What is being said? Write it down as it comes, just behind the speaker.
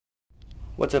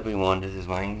What's up, everyone? This is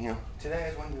Ryan here. Today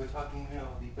is when we were talking,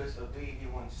 the Bissell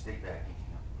 3v1 stick vacuum.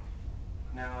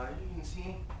 Now, as you can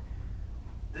see,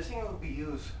 this thing will be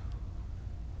used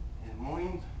in the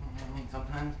morning,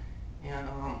 sometimes, and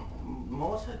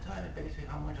most of the time, basically,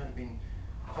 how much I've been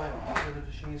trying to use the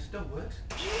machine, it still works,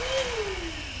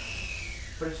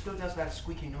 but it still does that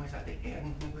squeaky noise at the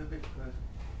end a little bit because,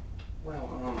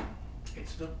 well, it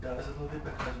still does a little bit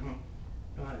because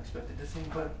you're not expected this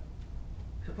thing, but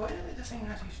surprisingly, this thing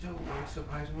actually still works,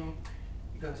 surprisingly,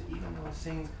 because even though it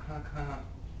seems kind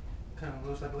of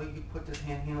loose, I believe you put this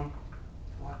hand here,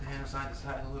 walk the hand side to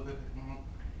side a little bit,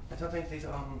 and sometimes these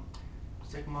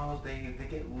stick models they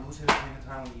get loose at the same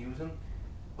time when you use them.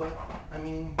 But I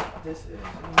mean, this is,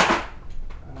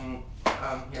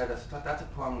 yeah, that's a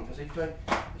problem because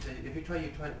if you try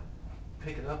to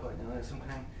pick it up, but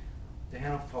sometimes the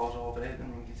handle falls off it,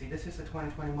 and you can see this is the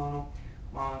 2020 model.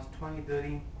 It's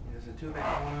 2030. There's a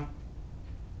 2-back motor.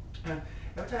 And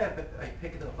every time I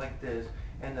pick it up like this,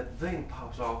 and the thing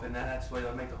pops off, and that's where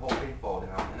it'll make the whole thing fall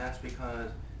down. And that's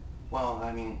because, well,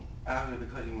 obviously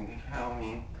because you can count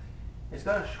me. It's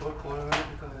got a short cord on it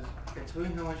because it's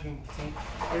really not much you can see.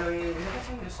 This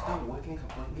thing is still working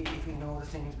completely. If you know this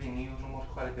thing is being used almost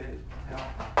quite a bit,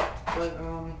 but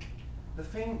the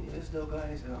thing is though,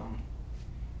 guys,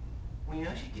 when you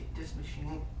actually get this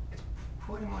machine, it's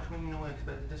pretty much when you know I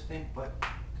expected this thing, but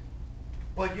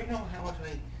you know how much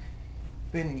I've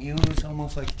been used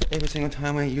almost like every single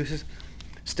time I use this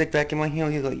stick vacuum right here,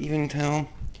 you even tell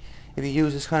if you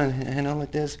use this kind of handle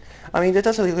like this. I mean, it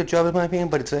does a really good job in my opinion,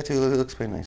 but it actually looks pretty nice.